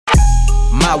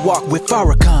My walk with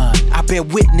Farrakhan, I bear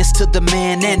witness to the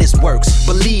man and his works.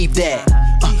 Believe that.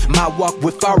 My walk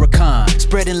with Farrakhan,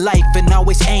 spreading life and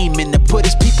always aiming to put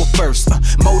his people first.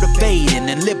 Motivating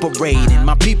and liberating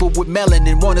my people with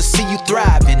melanin, wanna see you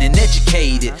thriving and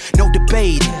educated. No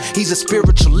debating, he's a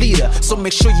spiritual leader, so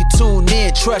make sure you tune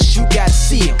in. Trust you gotta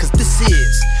see it, cause this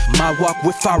is my walk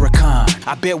with Farrakhan.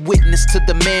 I bear witness to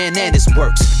the man and his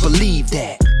works. Believe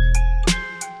that.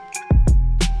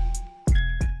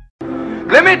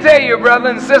 Let me tell you, brother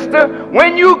and sister,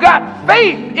 when you got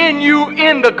faith in you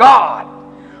in the God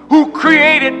who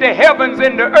created the heavens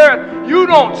and the earth, you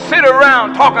don't sit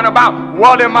around talking about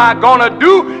what am I gonna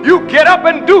do. You get up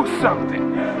and do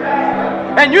something.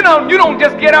 And you don't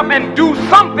just get up and do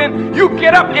something, you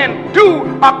get up and do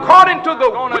according to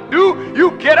the gonna do.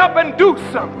 You get up and do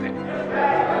something.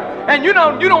 And you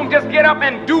don't just get up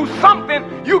and do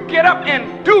something, you get up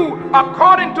and do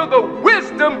according to the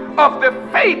wisdom of the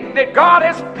faith that God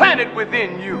has planted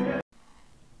within you.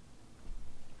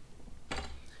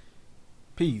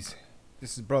 Peace.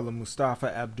 This is Brother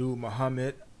Mustafa Abdul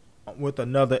Muhammad with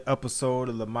another episode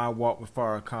of the My Walk with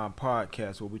Farrakhan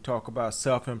podcast, where we talk about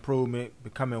self-improvement,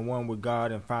 becoming one with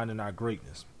God, and finding our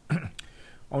greatness.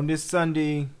 On this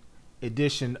Sunday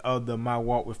edition of the My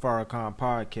Walk with Farrakhan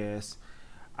podcast,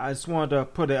 I just wanted to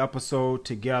put an episode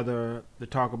together to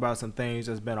talk about some things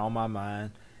that's been on my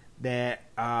mind that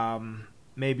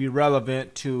may be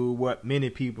relevant to what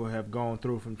many people have gone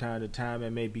through from time to time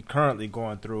and may be currently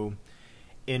going through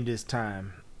in this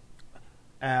time.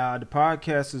 The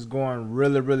podcast is going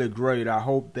really great. I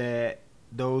hope that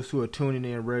those who are tuning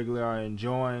in regularly are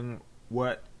enjoying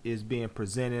what is being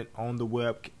presented on the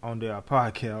podcast. I'm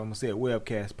gonna say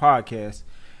podcast,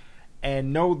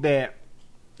 and know that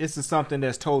this is something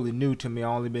that's totally new to me. I've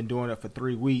only been doing it for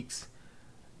 3 weeks,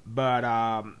 but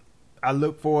I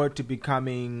look forward to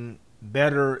becoming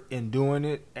better in doing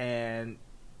it and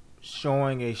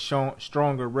showing a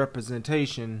stronger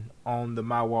representation on the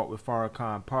My Walk with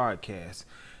Farrakhan podcast,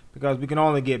 because we can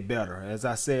only get better. As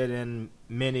I said in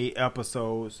many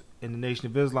episodes in the Nation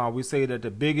of Islam, we say that the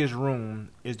biggest room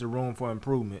is the room for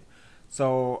improvement.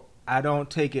 So I don't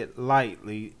take it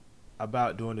lightly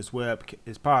about doing this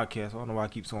podcast. I don't know why I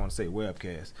keep wanting to say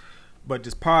webcast, but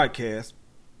this podcast,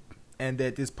 and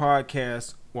that this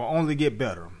podcast will only get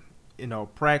better.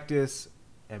 Practice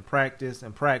and practice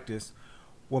and practice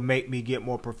will make me get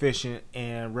more proficient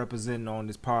in representing on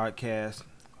this podcast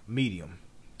medium.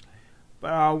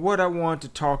 But what I want to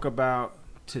talk about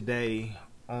today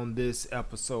on this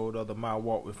episode of the My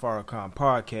Walk with Farrakhan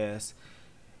podcast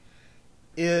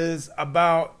is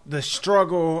about the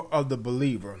struggle of the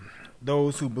believer,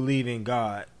 those who believe in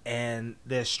God, and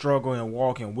their struggle in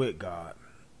walking with God.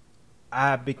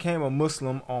 I became a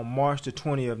Muslim on March the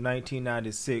 20th of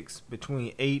 1996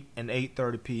 between 8 and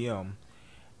 8:30 p.m.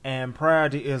 And prior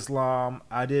to Islam,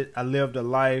 I lived a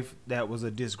life that was a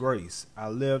disgrace. I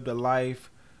lived a life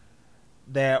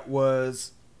that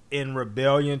was in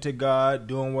rebellion to God,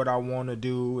 doing what I want to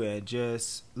do, and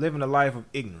just living a life of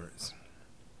ignorance.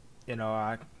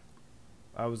 I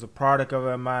was a product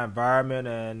of my environment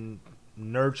and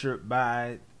nurtured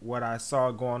by what I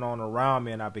saw going on around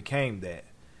me, and I became that.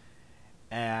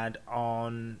 And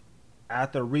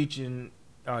after reaching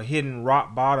hitting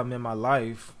rock bottom in my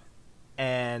life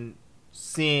and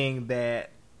seeing that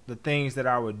the things that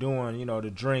I was doing,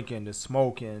 the drinking, the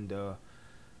smoking, the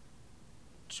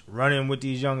running with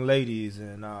these young ladies,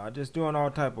 and just doing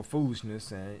all type of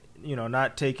foolishness, and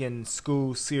not taking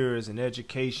school serious and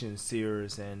education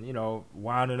serious, and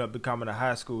winding up becoming a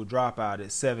high school dropout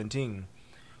at 17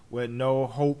 with no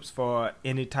hopes for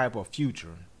any type of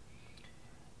future,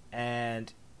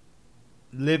 and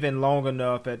living long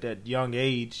enough at that young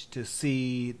age to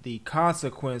see the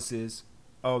consequences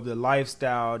of the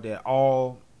lifestyle that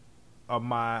all of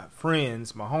my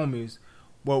friends, my homies,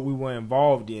 what we were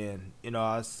involved in.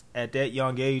 At that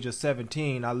young age of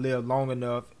 17, I lived long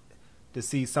enough to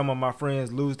see some of my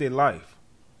friends lose their life.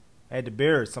 I had to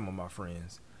bury some of my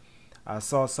friends. I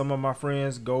saw some of my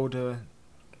friends go to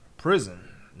prison,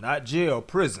 not jail,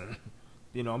 prison.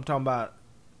 I'm talking about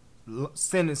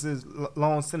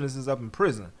long sentences up in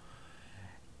prison,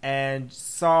 and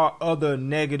saw other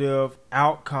negative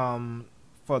outcome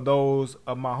for those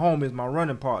of my homies, my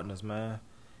running partners, man.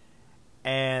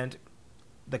 And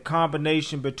the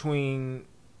combination between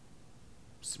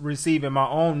receiving my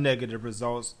own negative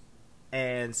results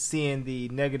and seeing the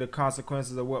negative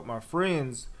consequences of what my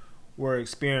friends were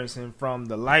experiencing from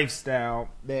the lifestyle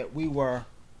that we were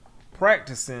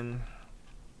practicing,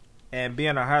 and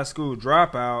being a high school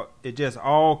dropout, it just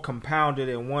all compounded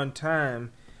at one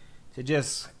time to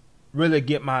just really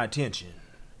get my attention.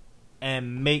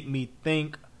 and make me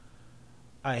think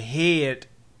ahead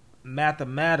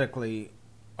mathematically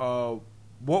of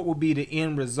what would be the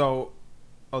end result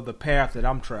of the path that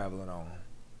I'm traveling on.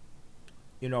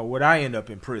 You know, would I end up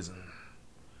in prison?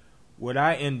 Would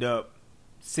I end up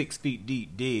 6 feet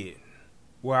deep dead?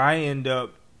 Will I end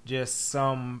up just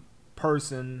some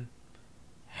person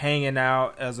hanging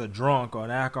out as a drunk or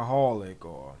an alcoholic,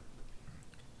 or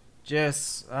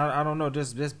just, I don't know,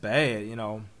 just bad, you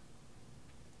know?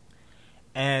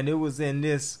 And it was in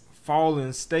this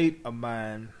fallen state of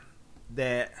mine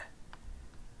that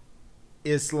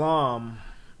Islam,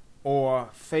 or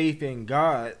faith in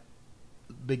God,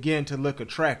 began to look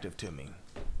attractive to me.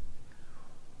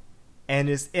 And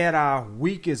it's at our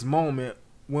weakest moment,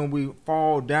 when we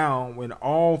fall down, when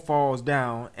all falls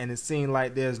down, and it seems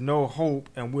like there's no hope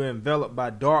and we're enveloped by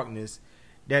darkness,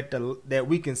 that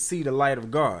we can see the light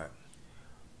of God.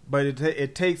 But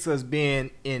it takes us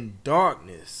being in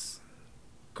darkness,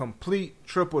 complete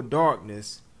triple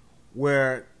darkness,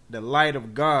 where the light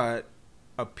of God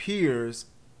appears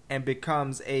and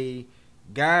becomes a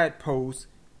guidepost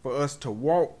for us to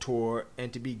walk toward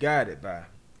and to be guided by.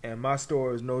 And my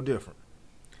story is no different.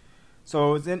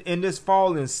 So it's in this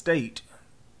fallen state,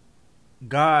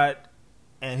 God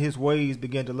and his ways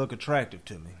began to look attractive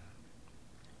to me.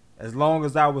 As long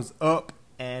as I was up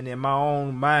and in my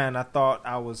own mind I thought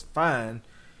I was fine,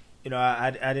 you know,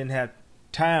 I didn't have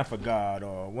time for God,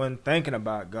 or wasn't thinking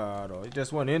about God, or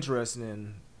just wasn't interested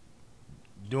in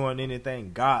doing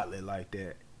anything godly like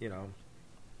that, you know.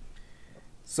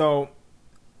 So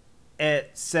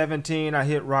at 17 I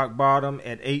hit rock bottom.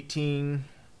 At 18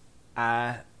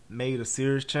 I made a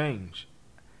serious change.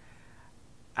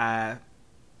 I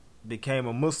became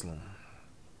a Muslim.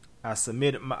 I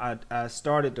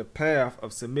started the path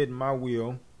of submitting my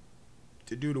will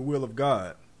to do the will of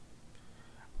God.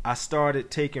 I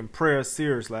started taking prayer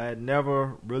seriously. I had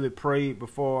never really prayed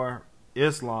before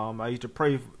Islam. I used to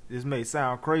pray, this may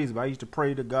sound crazy, but I used to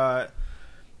pray to God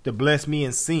to bless me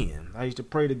in sin. I used to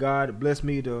pray to God to bless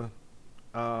me to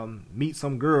meet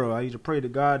some girl. I used to pray to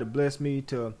God to bless me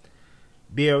to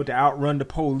be able to outrun the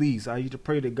police. I used to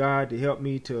pray to God to help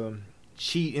me to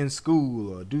cheat in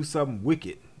school or do something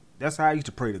wicked. That's how I used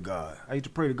to pray to God. I used to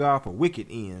pray to God for wicked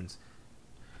ends.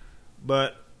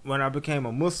 But when I became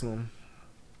a Muslim,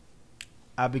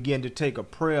 I began to take a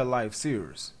prayer life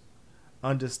serious,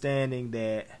 understanding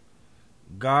that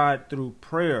God, through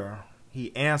prayer,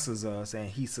 he answers us and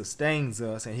he sustains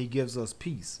us and he gives us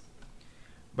peace.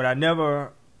 But I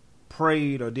never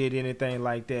prayed or did anything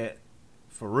like that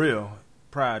for real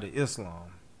prior to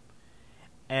Islam.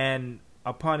 And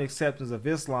upon acceptance of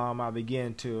Islam, I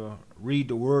began to read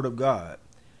the Word of God,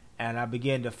 and I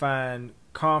began to find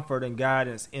comfort and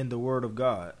guidance in the Word of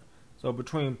God. So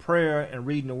between prayer and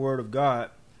reading the Word of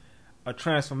God, a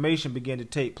transformation began to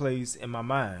take place in my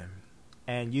mind.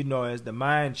 And you know, as the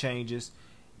mind changes,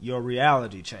 your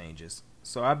reality changes.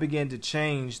 So I began to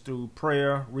change through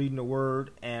prayer, reading the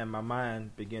Word, and my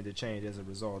mind began to change as a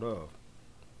result of.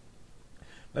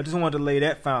 I just wanted to lay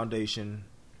that foundation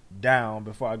down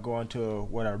before I go into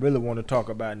what I really want to talk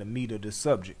about in the meat of this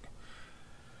subject.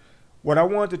 What I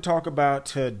want to talk about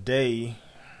today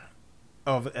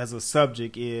as a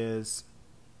subject is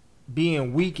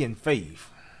being weak in faith,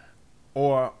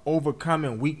 or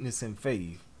overcoming weakness in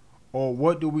faith, or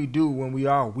what do we do when we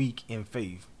are weak in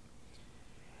faith.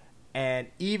 And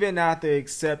even after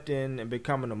accepting and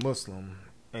becoming a Muslim,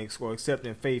 or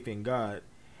accepting faith in God,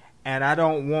 and I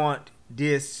don't want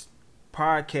this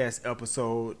podcast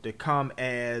episode to come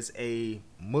as a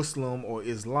Muslim or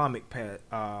Islamic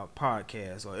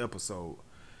podcast or episode,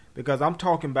 because I'm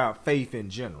talking about faith in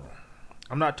general.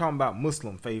 I'm not talking about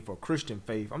Muslim faith or Christian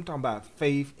faith. I'm talking about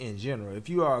faith in general. If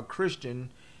you are a Christian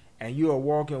and you are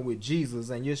walking with Jesus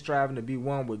and you're striving to be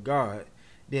one with God,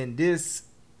 then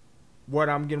what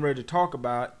I'm getting ready to talk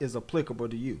about is applicable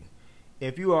to you.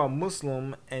 If you are a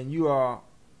Muslim and you are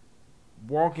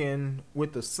walking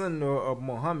with the Sunnah of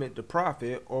Muhammad the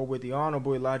Prophet, or with the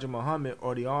Honorable Elijah Muhammad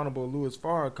or the Honorable Louis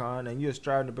Farrakhan, and you're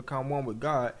striving to become one with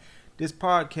God, this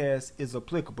podcast is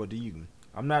applicable to you.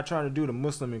 I'm not trying to do the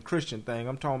Muslim and Christian thing.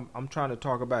 I'm trying to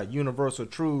talk about universal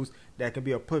truths that can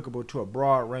be applicable to a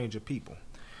broad range of people.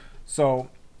 So,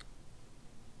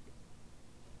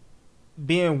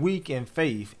 being weak in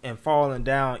faith and falling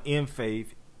down in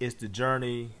faith is the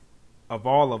journey of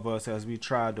all of us as we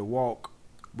try to walk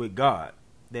with God.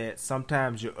 That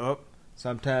sometimes you're up,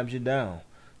 sometimes you're down.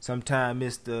 Sometimes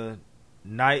it's the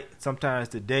night, sometimes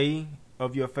the day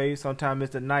of your faith, sometimes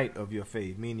it's the night of your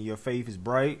faith, meaning your faith is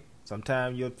bright.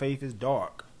 Sometimes your faith is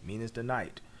dark, meaning it's the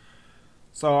night.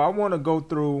 So I want to go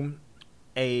through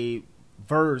a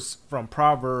verse from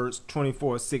Proverbs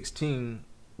 24:16,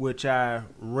 which I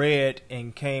read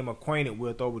and came acquainted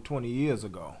with over 20 years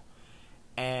ago.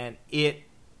 And it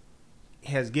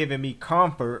has given me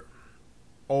comfort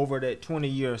over that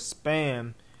 20-year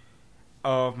span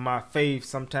of my faith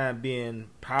sometimes being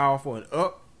powerful and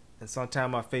up, and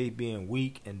sometimes my faith being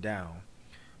weak and down.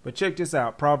 But check this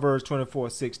out, Proverbs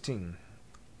 24:16.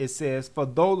 It says, "For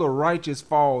though the righteous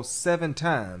fall 7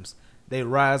 times, they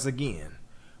rise again.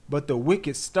 But the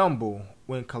wicked stumble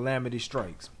when calamity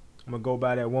strikes." I'm going to go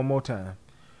by that one more time.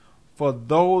 "For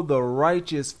though the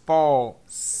righteous fall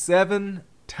 7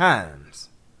 times,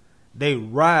 they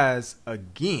rise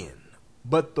again.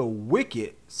 But the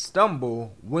wicked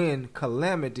stumble when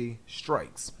calamity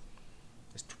strikes."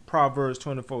 It's Proverbs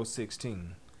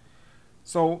 24:16.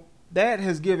 So that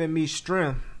has given me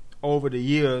strength over the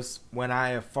years when I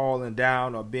have fallen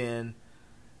down or been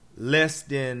less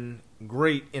than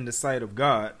great in the sight of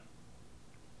God.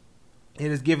 It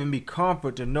has given me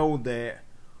comfort to know that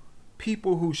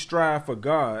people who strive for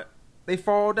God, they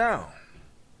fall down.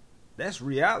 That's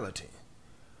reality.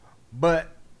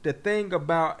 But the thing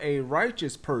about a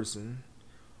righteous person,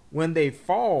 when they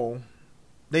fall,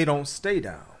 they don't stay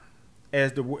down.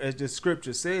 As the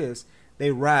scripture says,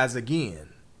 they rise again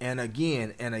and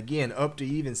again and again, up to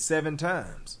even 7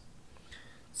 times.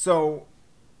 So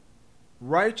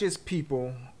righteous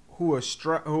people who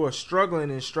are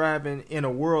struggling and striving in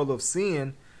a world of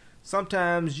sin,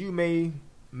 sometimes you may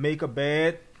make a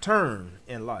bad turn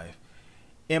in life.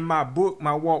 In my book,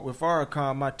 My Walk with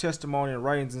Farrakhan, my testimony and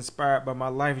writings inspired by my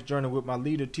life journey with my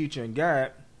leader, teacher, and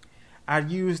guide, I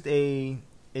used a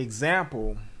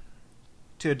example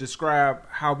to describe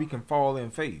how we can fall in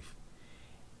faith.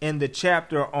 In the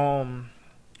chapter on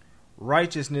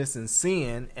righteousness and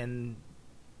sin, and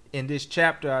in this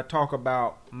chapter I talk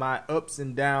about my ups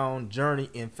and down journey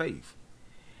in faith.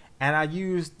 And I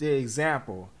used the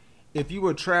example, if you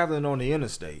were traveling on the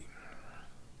interstate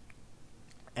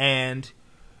and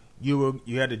you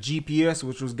had a GPS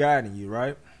which was guiding you,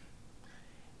 right?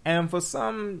 And for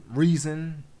some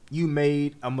reason you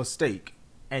made a mistake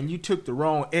and you took the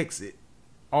wrong exit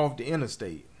off the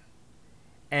interstate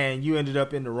and you ended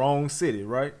up in the wrong city,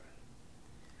 right?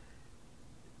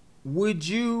 Would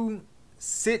you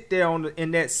sit there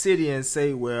in that city and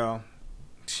say, well,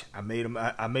 I made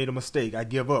a mistake, I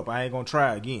give up, I ain't gonna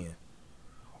try again?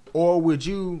 Or would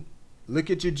you look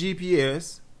at your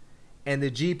GPS and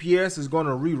the GPS is going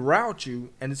to reroute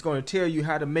you and it's going to tell you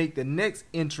how to make the next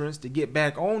entrance to get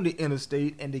back on the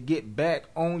interstate and to get back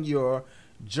on your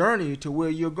journey to where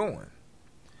you're going?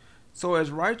 So as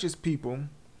righteous people,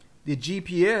 the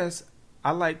GPS,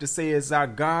 I like to say, is our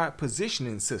God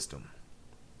positioning system.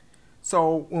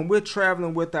 So when we're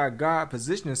traveling with our God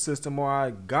positioning system or our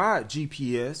God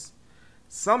GPS,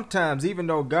 sometimes even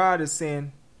though God is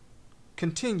saying,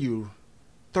 continue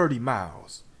 30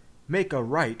 miles, make a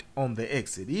right on the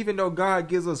exit, even though God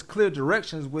gives us clear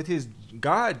directions with his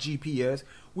God GPS,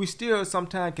 we still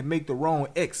sometimes can make the wrong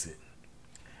exit.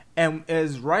 And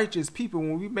as righteous people,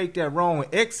 when we make that wrong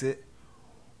exit,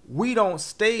 we don't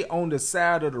stay on the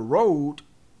side of the road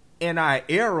in our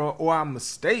error or our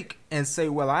mistake and say,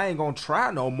 well, I ain't gonna try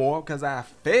no more because I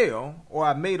failed or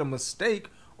I made a mistake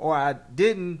or I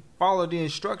didn't follow the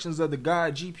instructions of the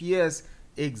God GPS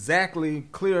exactly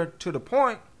clear to the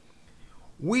point.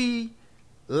 We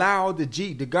allow the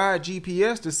God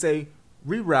GPS to say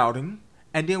rerouting,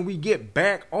 and then we get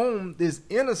back on this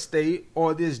interstate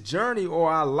or this journey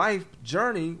or our life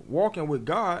journey walking with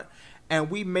God,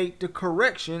 and we make the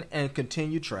correction and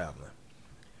continue traveling.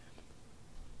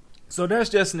 So that's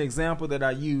just an example that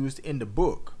I used in the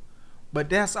book, but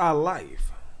that's our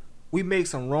life. We make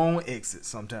some wrong exits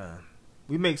sometimes.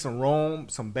 We make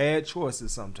some bad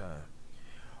choices sometimes.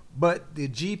 But the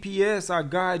GPS, our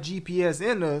God GPS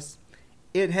in us,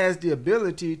 it has the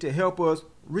ability to help us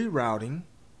rerouting,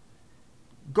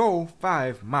 go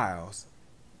 5 miles,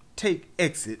 take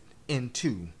exit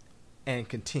into, and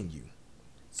continue.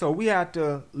 So we have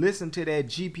to listen to that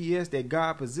GPS, that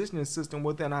God positioning system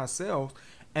within ourselves,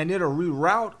 and it'll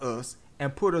reroute us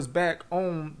and put us back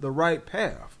on the right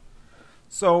path.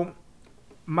 So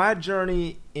my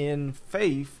journey in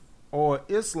faith or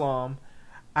Islam,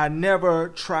 I never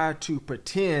try to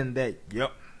pretend that,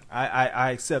 yep,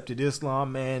 I accepted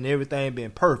Islam, man. Everything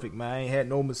been perfect, man. I ain't had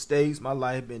no mistakes. My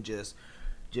life been just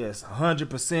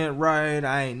 100% right.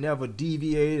 I ain't never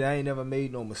deviated. I ain't never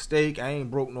made no mistake. I ain't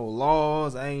broke no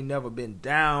laws. I ain't never been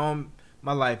down.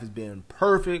 My life has been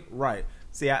perfect, right?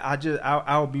 See,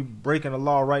 I would be breaking the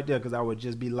law right there because I would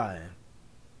just be lying.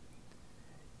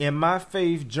 In my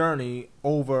faith journey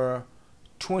over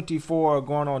 24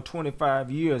 going on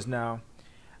 25 years now,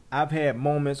 I've had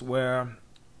moments where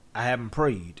I haven't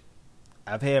prayed.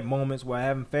 I've had moments where I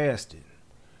haven't fasted.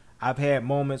 I've had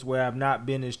moments where I've not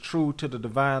been as true to the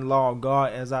divine law of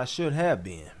God as I should have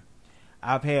been.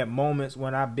 I've had moments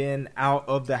when I've been out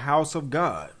of the house of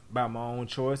God by my own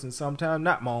choice, and sometimes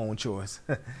not my own choice.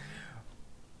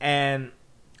 And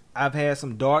I've had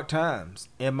some dark times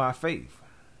in my faith.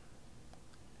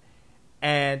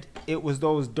 And it was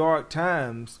those dark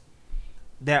times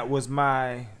that was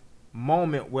my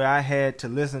moment where I had to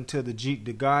listen to the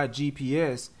God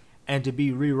GPS and to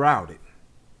be rerouted.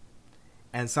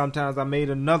 And sometimes I made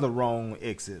another wrong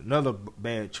exit, another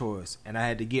bad choice, and I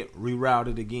had to get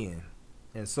rerouted again,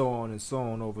 and so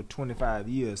on over 25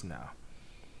 years now.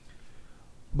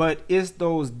 But it's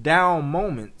those down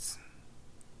moments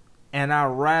and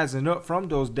our rising up from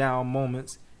those down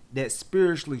moments that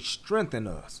spiritually strengthen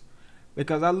us.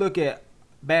 Because I look at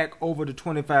back over the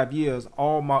 25 years,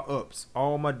 all my ups,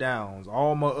 all my downs,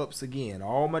 all my ups again,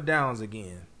 all my downs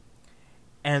again.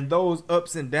 And those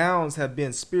ups and downs have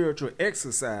been spiritual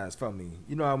exercise for me.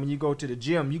 You know, when you go to the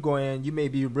gym, you go in, you may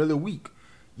be really weak.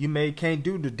 You may can't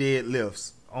do the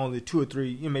deadlifts, only 2 or 3.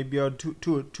 You may be able to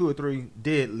do 2 or 3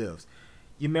 deadlifts.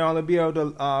 You may only be able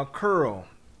to curl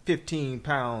 15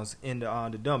 pounds in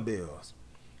the dumbbells.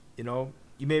 You know,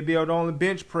 you may be able to only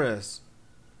bench press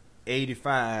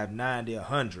 85, 90,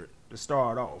 100 to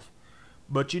start off.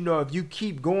 But you know, if you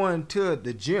keep going to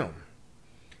the gym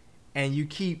and you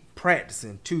keep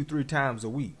practicing 2-3 times a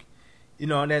week, you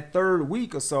know, in that third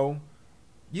week or so,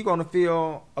 you're going to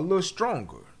feel a little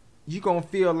stronger. You're going to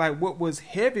feel like what was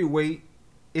heavyweight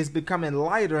is becoming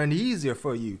lighter and easier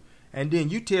for you. And then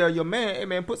you tell your man, hey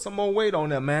man, put some more weight on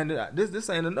there, man. This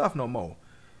ain't enough no more.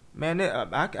 Man,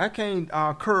 I can't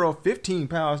curl 15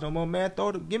 pounds no more, man.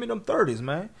 Give me them 30s,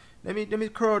 man. Let me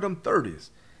curl them 30s.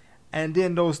 And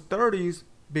then those 30s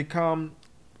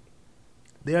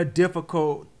they're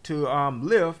difficult to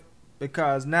lift,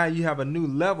 because now you have a new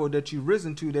level that you've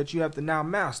risen to that you have to now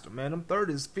master. Man, them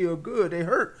 30s feel good. They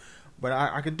hurt, but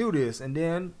I can do this. And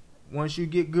then once you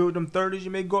get good with them 30s,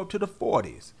 you may go up to the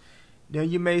 40s. Then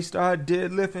you may start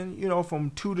deadlifting, you know,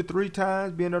 from 2 to 3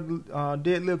 times, being able to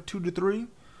deadlift 2 to 3.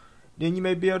 Then you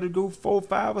may be able to do 4,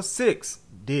 5, or 6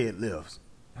 deadlifts.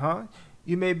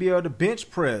 You may be able to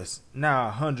bench press now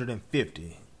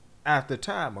 150 after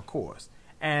time, of course.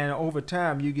 And over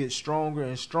time, you get stronger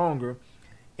and stronger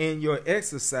in your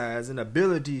exercise and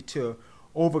ability to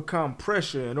overcome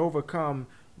pressure and overcome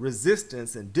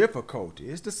resistance and difficulty.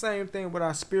 It's the same thing with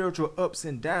our spiritual ups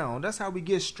and downs. That's how we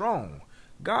get strong.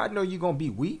 God know you're going to be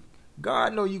weak.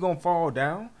 God know you're going to fall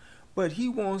down. But he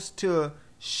wants to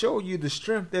show you the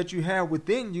strength that you have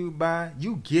within you by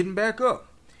you getting back up.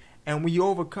 And when you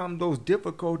overcome those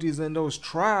difficulties and those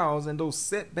trials and those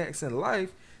setbacks in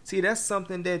life, see, that's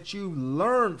something that you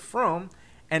learned from,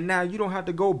 and now you don't have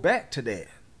to go back to that.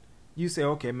 You say,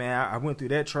 okay, man, I went through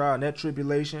that trial and that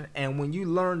tribulation, and when you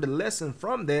learn the lesson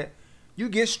from that, you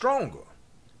get stronger.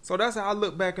 So that's how I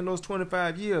look back in those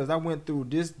 25 years. I went through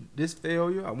this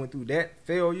failure. I went through that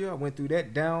failure. I went through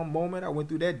that down moment. I went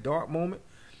through that dark moment.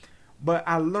 But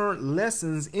I learned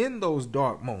lessons in those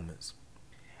dark moments.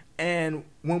 And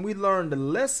when we learn the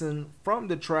lesson from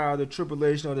the trial, the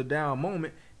tribulation, or the down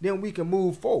moment, then we can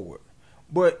move forward.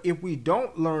 But if we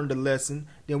don't learn the lesson,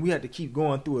 then we have to keep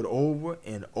going through it over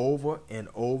and over and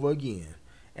over again.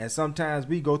 And sometimes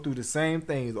we go through the same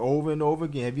things over and over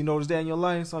again. Have you noticed that in your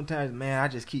life? Sometimes, man, I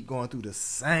just keep going through the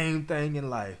same thing in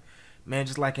life. Man,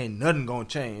 just like ain't nothing going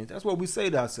to change. That's what we say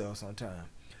to ourselves sometimes.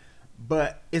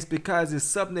 But it's because it's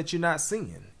something that you're not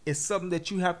seeing. It's something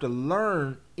that you have to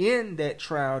learn in that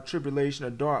trial, tribulation, or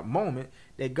dark moment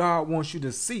that God wants you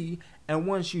to see. And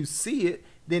once you see it,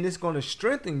 then it's going to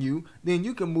strengthen you. Then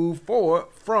you can move forward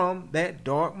from that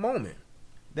dark moment.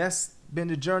 That's been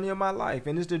the journey of my life,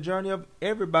 and it's the journey of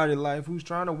everybody's life who's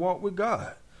trying to walk with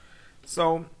God.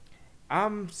 So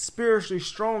I'm spiritually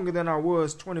stronger than I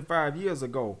was 25 years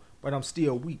ago, but I'm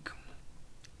still weak,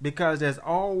 because there's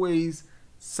always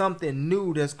something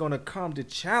new that's going to come to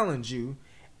challenge you,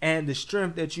 and the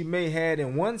strength that you may have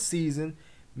in one season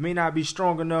may not be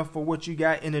strong enough for what you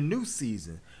got in a new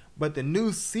season. But the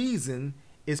new season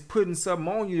is putting something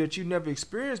on you that you never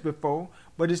experienced before,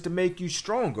 but it's to make you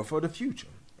stronger for the future.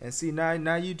 And see,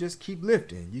 now you just keep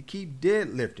lifting, you keep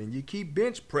deadlifting, you keep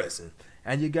bench pressing,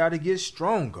 and you got to get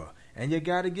stronger, and you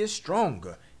got to get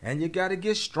stronger, and you got to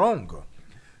get stronger.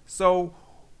 So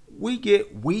we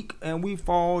get weak and we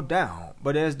fall down.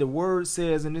 But as the word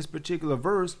says in this particular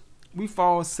verse, we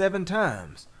fall 7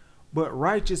 times. But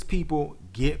righteous people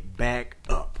get back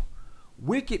up.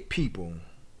 Wicked people,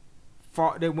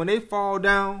 when they fall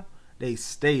down, they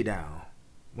stay down.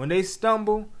 When they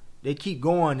stumble, They keep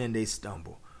going and they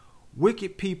stumble.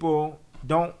 Wicked people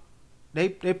don't, they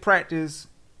practice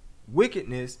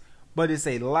wickedness, but it's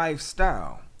a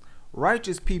lifestyle.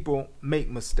 Righteous people make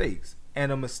mistakes,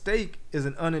 and a mistake is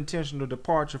an unintentional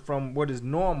departure from what is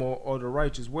normal or the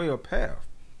righteous way or path.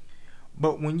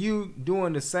 But when you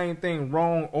doing the same thing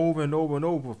wrong over and over and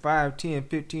over for 5, 10,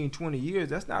 15, 20 years,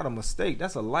 that's not a mistake.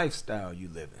 That's a lifestyle you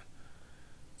live in.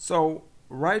 So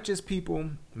righteous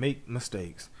people make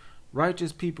mistakes.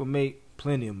 Righteous people make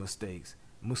plenty of mistakes.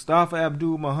 Mustafa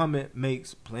Abdul Muhammad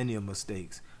makes plenty of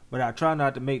mistakes. But I try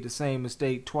not to make the same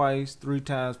mistake twice, 3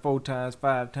 times, 4 times,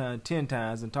 5 times, 10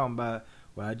 times, and talking about,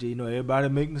 well, everybody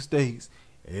make mistakes.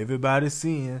 Everybody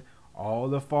sin.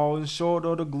 All are falling short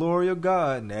of the glory of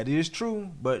God. And that is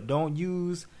true. But don't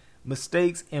use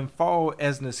mistakes and fall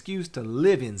as an excuse to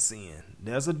live in sin.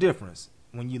 There's a difference.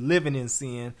 When you're living in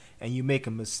sin and you're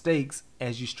making mistakes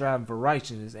as you're striving for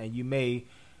righteousness, and you may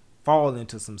fall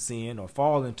into some sin or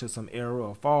fall into some error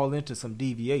or fall into some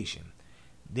deviation,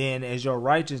 then as your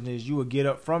righteousness, you will get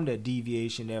up from that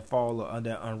deviation, that fall, or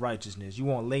that unrighteousness. You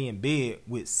won't lay in bed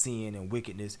with sin and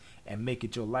wickedness and make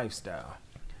it your lifestyle.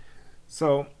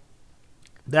 So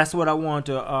that's what I want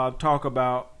to talk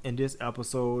about in this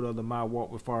episode of the My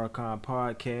Walk with Farrakhan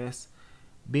podcast,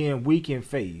 being weak in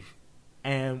faith.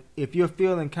 And if you're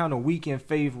feeling kind of weak in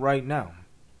faith right now,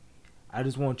 I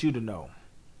just want you to know,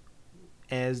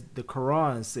 as the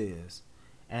Quran says,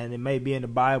 and it may be in the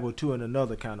Bible too in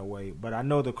another kind of way, but I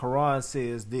know the Quran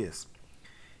says this.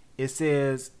 It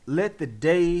says, let the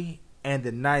day and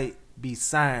the night be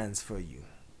signs for you.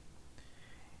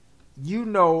 You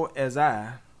know, as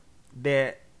I,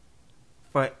 that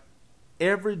for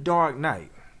every dark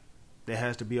night, there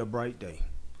has to be a bright day.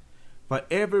 For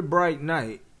every bright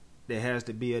night, there has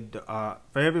to be for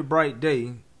every bright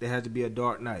day, there has to be a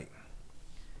dark night.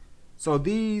 So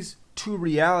these two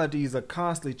realities are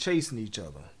constantly chasing each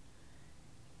other.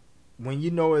 When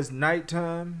you know it's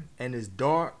nighttime and it's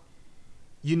dark,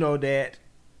 you know that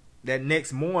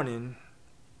next morning,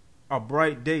 a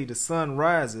bright day, the sun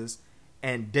rises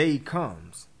and day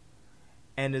comes.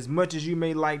 And as much as you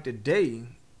may like the day,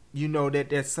 you know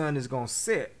that sun is going to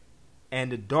set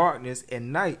and the darkness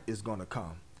and night is going to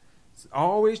come. It's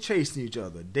always chasing each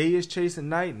other. Day is chasing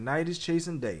night, night is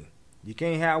chasing day. You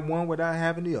can't have one without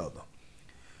having the other.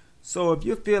 So if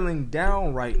you're feeling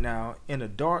down right now in a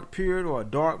dark period or a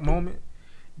dark moment,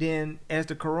 then as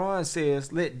the Quran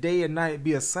says, let day and night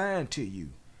be a sign to you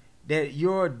that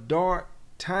your dark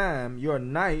time, your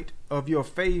night of your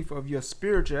faith, of your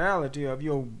spirituality, of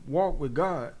your walk with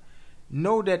God,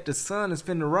 know that the sun is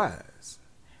finna rise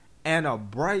and a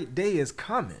bright day is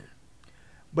coming.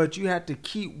 But you have to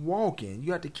keep walking.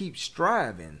 You have to keep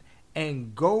striving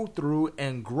and go through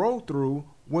and grow through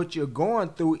what you're going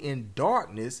through in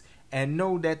darkness, and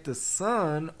know that the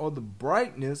sun or the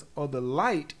brightness or the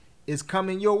light is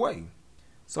coming your way.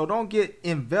 So don't get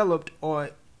enveloped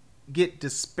or get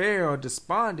despair or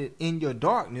despondent in your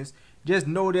darkness. Just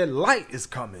know that light is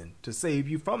coming to save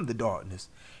you from the darkness.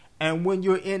 And when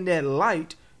you're in that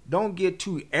light, don't get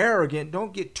too arrogant,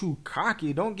 don't get too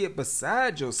cocky, don't get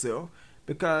beside yourself.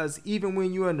 Because even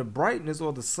when you're in the brightness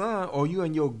or the sun, or you're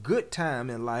in your good time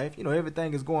in life,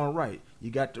 everything is going right. You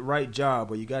got the right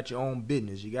job, or you got your own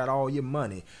business. You got all your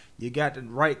money. You got the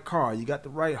right car. You got the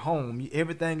right home.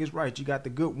 Everything is right. You got the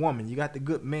good woman. You got the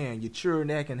good man. Your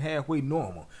children acting halfway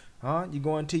normal. You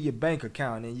go into your bank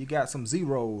account and you got some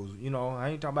zeros. I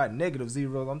ain't talking about negative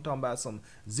zeros. I'm talking about some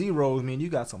zeros. You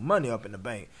got some money up in the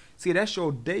bank. See, that's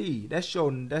your day. That's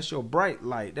your bright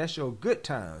light. That's your good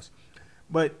times.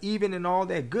 But even in all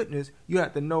that goodness, you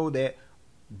have to know that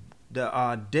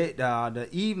the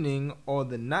evening or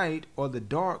the night or the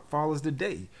dark follows the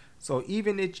day. So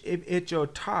even if at your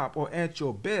top or at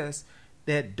your best,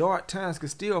 that dark times can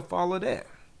still follow that.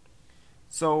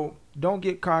 So don't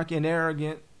get cocky and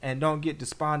arrogant, and don't get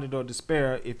despondent or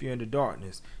despair if you're in the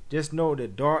darkness. Just know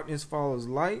that darkness follows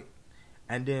light,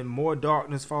 and then more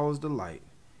darkness follows the light,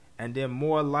 and then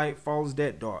more light follows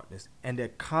that darkness, and they're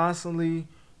constantly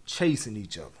chasing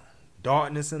each other.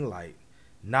 Darkness and light,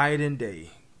 night and day,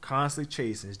 constantly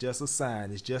chasing. It's just a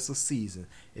sign. It's just a season.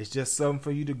 It's just something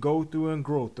for you to go through and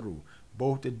grow through.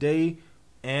 Both the day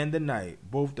and the night.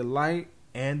 Both the light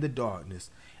and the darkness.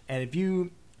 And if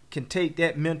you can take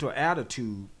that mental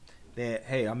attitude that,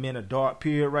 hey, I'm in a dark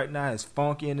period right now. It's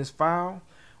funky and it's foul.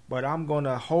 But I'm going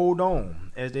to hold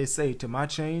on, as they say, till my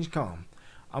change come.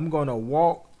 I'm going to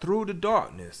walk through the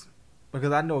darkness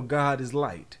because I know God is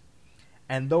light.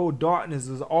 And though darkness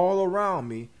is all around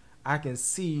me, I can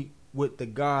see with the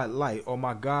God light, or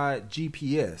my God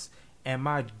GPS. And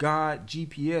my God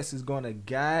GPS is going to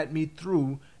guide me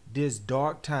through this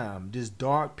dark time, this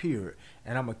dark period,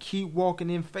 and I'm going to keep walking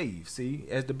in faith. See,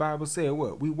 as the Bible said,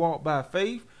 what? We walk by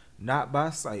faith, not by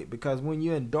sight. Because when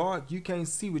you're in dark, you can't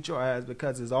see with your eyes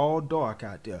because it's all dark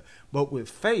out there. But with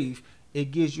faith,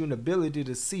 it gives you an ability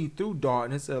to see through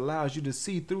darkness. It allows you to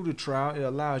see through the trial. It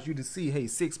allows you to see, hey,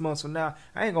 6 months from now,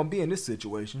 I ain't going to be in this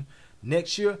situation.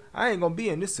 Next year, I ain't going to be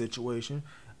in this situation.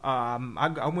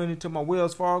 I went into my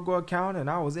Wells Fargo account and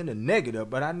I was in the negative,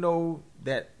 but I know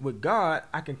that with God,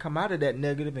 I can come out of that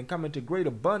negative and come into great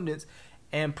abundance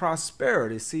and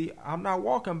prosperity. See, I'm not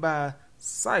walking by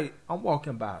sight, I'm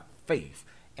walking by faith.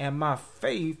 And my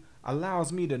faith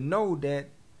allows me to know that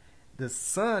the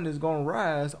sun is going to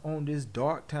rise on this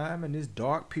dark time and this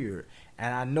dark period.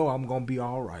 And I know I'm going to be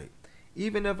all right.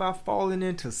 Even if I've fallen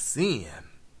into sin,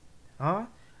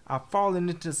 I've fallen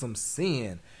into some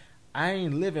sin. I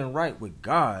ain't living right with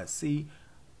God. See,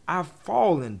 I've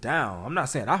fallen down. I'm not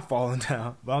saying I've fallen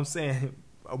down, but I'm saying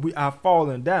I've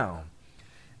fallen down.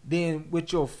 Then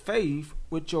with your faith,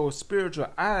 with your spiritual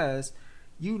eyes,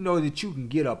 you know that you can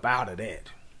get up out of that.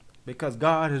 Because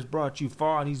God has brought you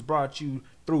far and he's brought you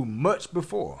through much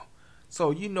before.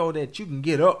 So you know that you can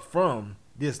get up from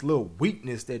this little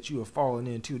weakness that you have fallen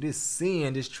into, this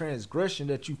sin, this transgression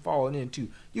that you've fallen into.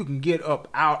 You can get up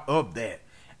out of that.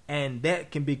 And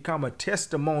that can become a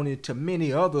testimony to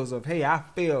many others of, hey, I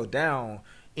fell down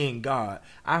in God.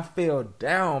 I fell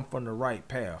down from the right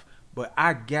path, but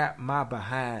I got my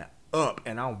behind up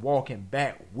and I'm walking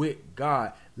back with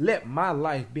God. Let my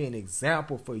life be an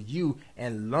example for you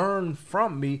and learn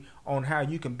from me on how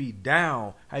you can be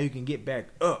down, how you can get back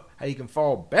up, how you can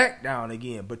fall back down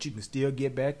again, but you can still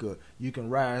get back up. You can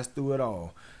rise through it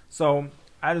all. So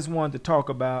I just wanted to talk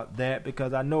about that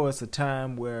because I know it's a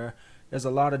time where there's a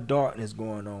lot of darkness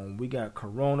going on. We got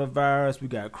coronavirus. We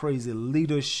got crazy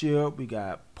leadership. We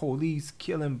got police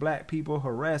killing black people,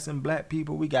 harassing black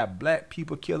people. We got black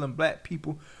people killing black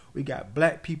people. We got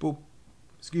black people,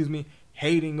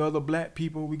 hating other black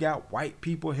people. We got white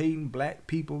people hating black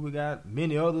people. We got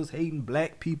many others hating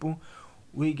black people.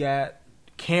 We got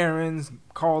Karens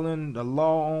calling the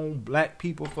law on black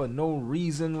people for no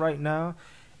reason right now.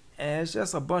 And it's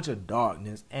just a bunch of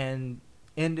darkness. And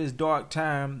in this dark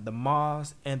time, the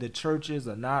mosques and the churches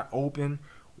are not open,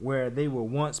 where they were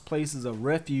once places of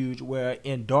refuge, where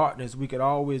in darkness we could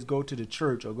always go to the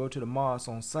church or go to the mosque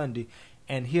on Sunday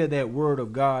and hear that word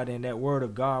of God, and that word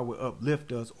of God will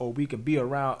uplift us, or we could be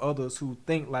around others who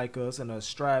think like us and are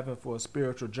striving for a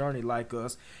spiritual journey like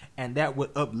us, and that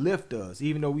would uplift us.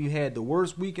 Even though we had the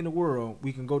worst week in the world,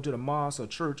 we can go to the mosque or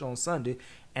church on Sunday,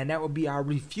 and that would be our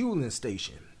refueling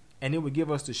station. And it would give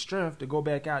us the strength to go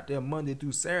back out there Monday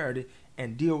through Saturday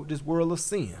and deal with this world of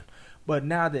sin. But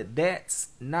now that that's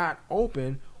not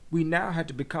open, we now have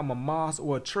to become a mosque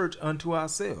or a church unto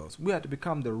ourselves. We have to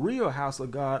become the real house of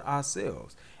God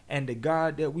ourselves. And the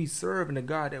God that we serve and the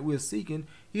God that we're seeking,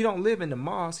 he don't live in the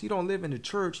mosque, he don't live in the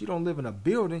church, he don't live in a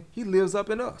building, he lives up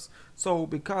in us. So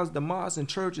because the mosque and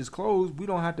church is closed, we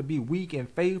don't have to be weak in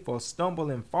faith or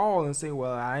stumble and fall and say,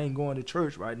 well, I ain't going to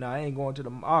church right now, I ain't going to the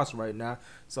mosque right now,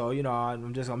 so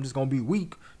I'm just gonna be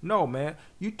weak. No, man,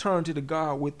 you turn to the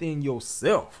God within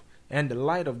yourself. And the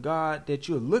light of God that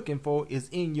you're looking for is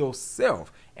in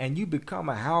yourself. And you become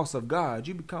a house of God.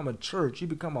 You become a church. You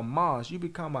become a mosque. You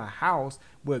become a house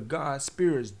where God's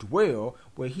spirits dwell,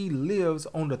 where he lives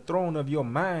on the throne of your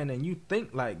mind, and you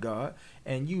think like God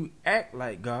and you act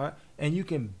like God and you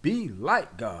can be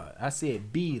like God. I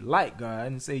said be like God. I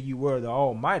didn't say you were the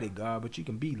almighty God, but you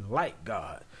can be like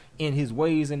God in his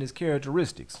ways and his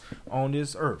characteristics on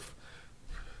this earth.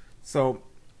 So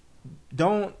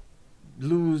don't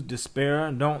lose despair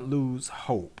and don't lose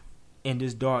hope in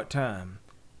this dark time.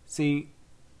 See,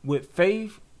 with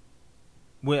faith,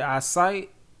 with our sight,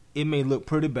 it may look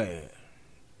pretty bad.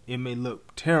 It may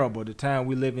look terrible. The time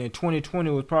we live in,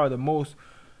 2020 was probably the most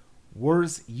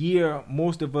worst year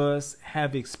most of us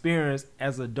have experienced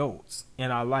as adults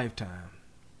in our lifetime.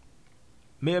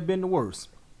 May have been the worst.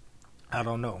 I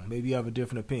don't know. Maybe you have a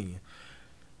different opinion.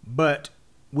 But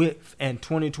and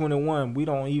 2021, we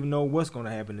don't even know what's going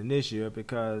to happen in this year,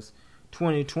 because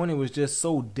 2020 was just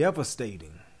so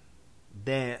devastating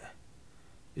that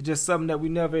it's just something that we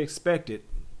never expected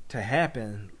to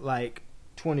happen like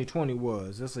 2020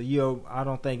 was. It's a year I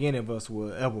don't think any of us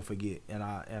will ever forget in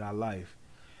our life.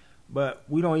 But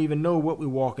we don't even know what we're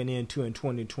walking into in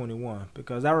 2021,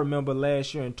 because I remember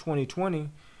last year in 2020,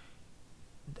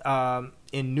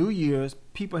 in New Year's,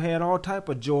 people had all type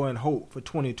of joy and hope for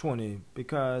 2020,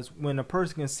 because when a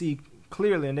person can see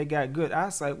clearly and they got good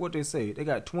eyesight, what they say, they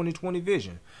got 20/20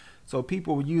 vision. So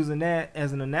people were using that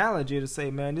as an analogy to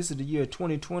say, man, this is the year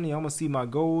 2020. I'm gonna see my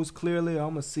goals clearly.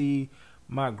 I'm gonna see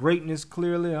my greatness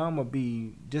clearly. I'm going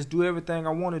to just do everything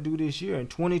I want to do this year in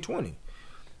 2020.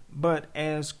 But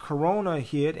as Corona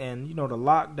hit and, the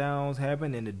lockdowns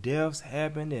happened and the deaths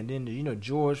happened and then,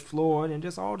 George Floyd and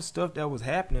just all the stuff that was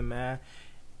happening, man,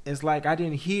 it's like I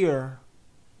didn't hear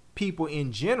people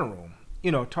in general,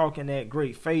 talking that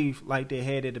great faith like they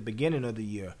had at the beginning of the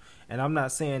year. And I'm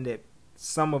not saying that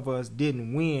some of us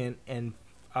didn't win and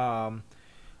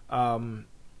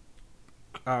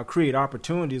create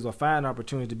opportunities or find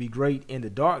opportunities to be great in the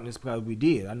darkness, because we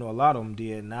did. I know a lot of them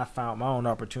did, and I found my own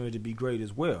opportunity to be great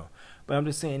as well. But I'm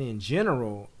just saying in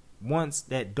general, once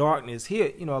that darkness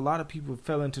hit, a lot of people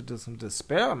fell into some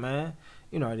despair, man.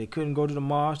 They couldn't go to the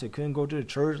mosque, they couldn't go to the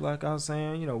church, like I was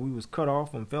saying. We was cut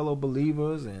off from fellow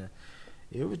believers, and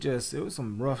it was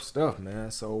some rough stuff,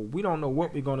 man. So we don't know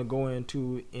what we're going to go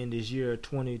into in this year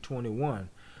 2021.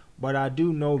 But I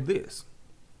do know this,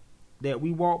 that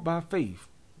we walk by faith,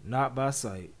 not by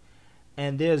sight.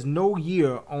 And there's no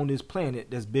year on this planet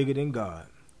that's bigger than God.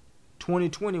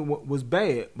 2020 was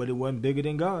bad, but it wasn't bigger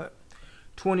than God.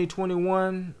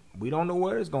 2021, we don't know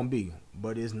where it's going to be,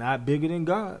 but it's not bigger than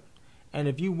God. And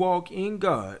if you walk in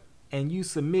God and you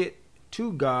submit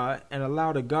to God and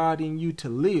allow the God in you to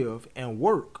live and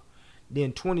work,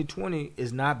 then 2020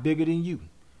 is not bigger than you.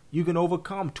 You can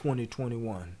overcome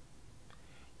 2021.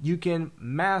 You can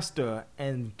master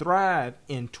and thrive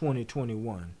in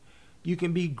 2021. You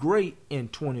can be great in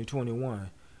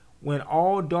 2021. When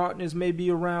all darkness may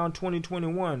be around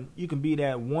 2021, you can be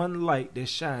that one light that's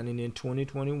shining in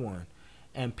 2021.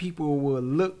 And people will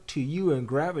look to you and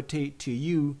gravitate to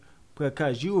you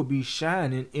because you will be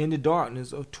shining in the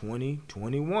darkness of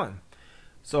 2021.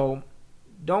 So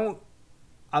don't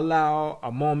allow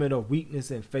a moment of weakness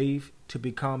and faith to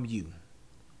become you.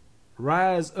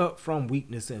 Rise up from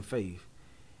weakness and faith.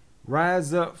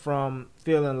 Rise up from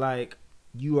feeling like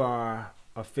you are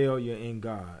a failure in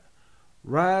God.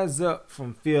 Rise up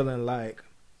from feeling like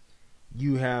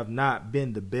you have not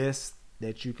been the best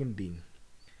that you can be.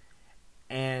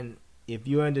 And if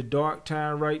you're in the dark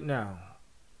time right now,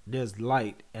 there's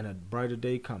light and a brighter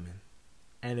day coming.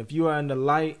 And if you are in the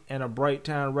light and a bright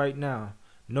time right now,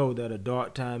 know that a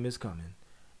dark time is coming.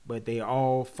 But they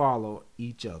all follow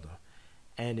each other.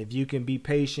 And if you can be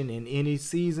patient in any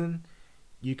season,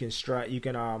 you can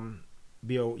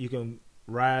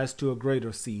rise to a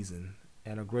greater season,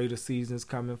 and a greater season is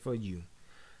coming for you.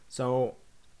 So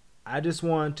I just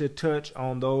wanted to touch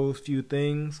on those few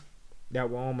things that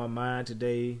were on my mind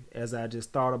today as I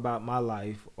just thought about my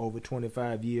life over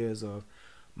 25 years of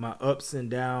my ups and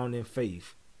downs in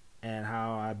faith, and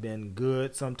how I've been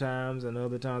good sometimes and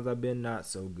other times I've been not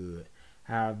so good.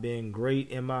 How I've been great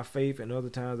in my faith and other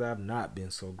times I've not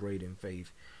been so great in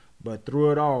faith. But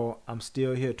through it all, I'm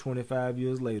still here 25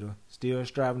 years later, still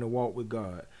striving to walk with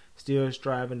God, still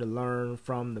striving to learn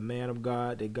from the man of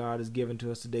God that God has given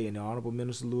to us today in the Honorable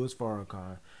Minister Louis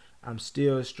Farrakhan. I'm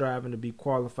still striving to be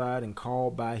qualified and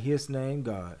called by his name,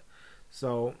 God.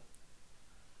 So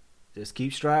just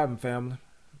keep striving, family.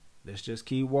 Let's just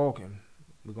keep walking.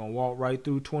 We're going to walk right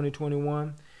through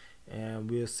 2021, and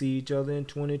we'll see each other in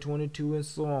 2022 and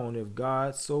so on, if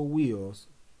God so wills,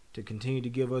 to continue to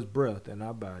give us breath in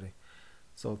our body.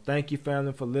 So thank you,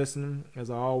 family, for listening. As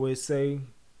I always say,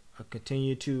 I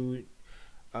continue to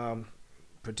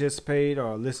participate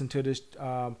or listen to this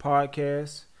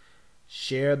podcast.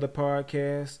 Share the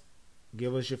podcast.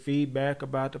 Give us your feedback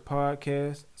about the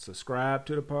podcast. Subscribe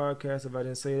to the podcast if I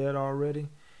didn't say that already.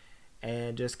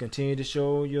 And just continue to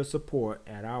show your support.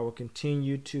 And I will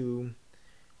continue to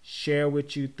share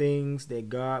with you things that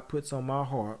God puts on my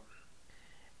heart.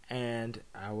 And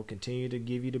I will continue to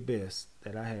give you the best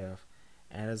that I have.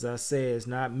 And as I said, it's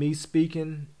not me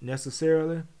speaking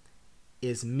necessarily.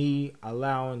 It's me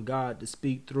allowing God to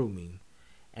speak through me.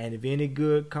 And if any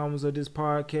good comes of this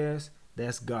podcast,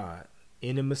 that's God.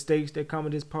 Any mistakes that come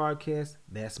of this podcast,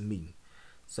 that's me.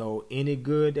 So any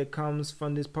good that comes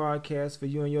from this podcast for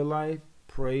you in your life,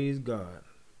 praise God.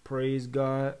 Praise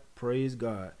God. Praise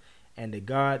God. And the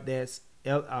God that's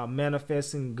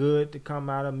manifesting good to come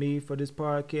out of me for this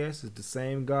podcast is the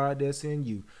same God that's in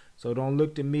you. So don't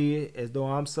look to me as though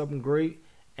I'm something great,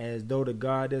 as though the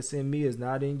God that's in me is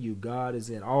not in you. God is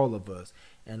in all of us,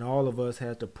 and all of us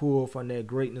have to pull from that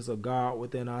greatness of God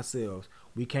within ourselves.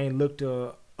 We can't look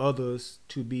to others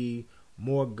to be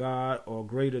more God or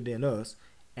greater than us,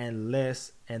 and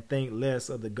think less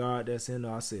of the God that's in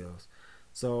ourselves.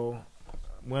 So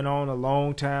went on a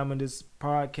long time in this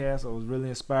podcast. I was really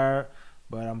inspired,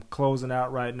 but I'm closing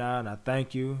out right now, and I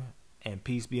thank you, and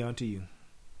peace be unto you.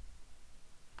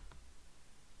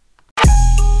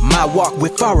 My walk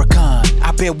with Farrakhan,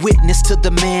 I bear witness to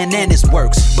the man and his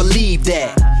works. Believe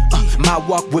that. My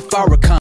walk with Farrakhan.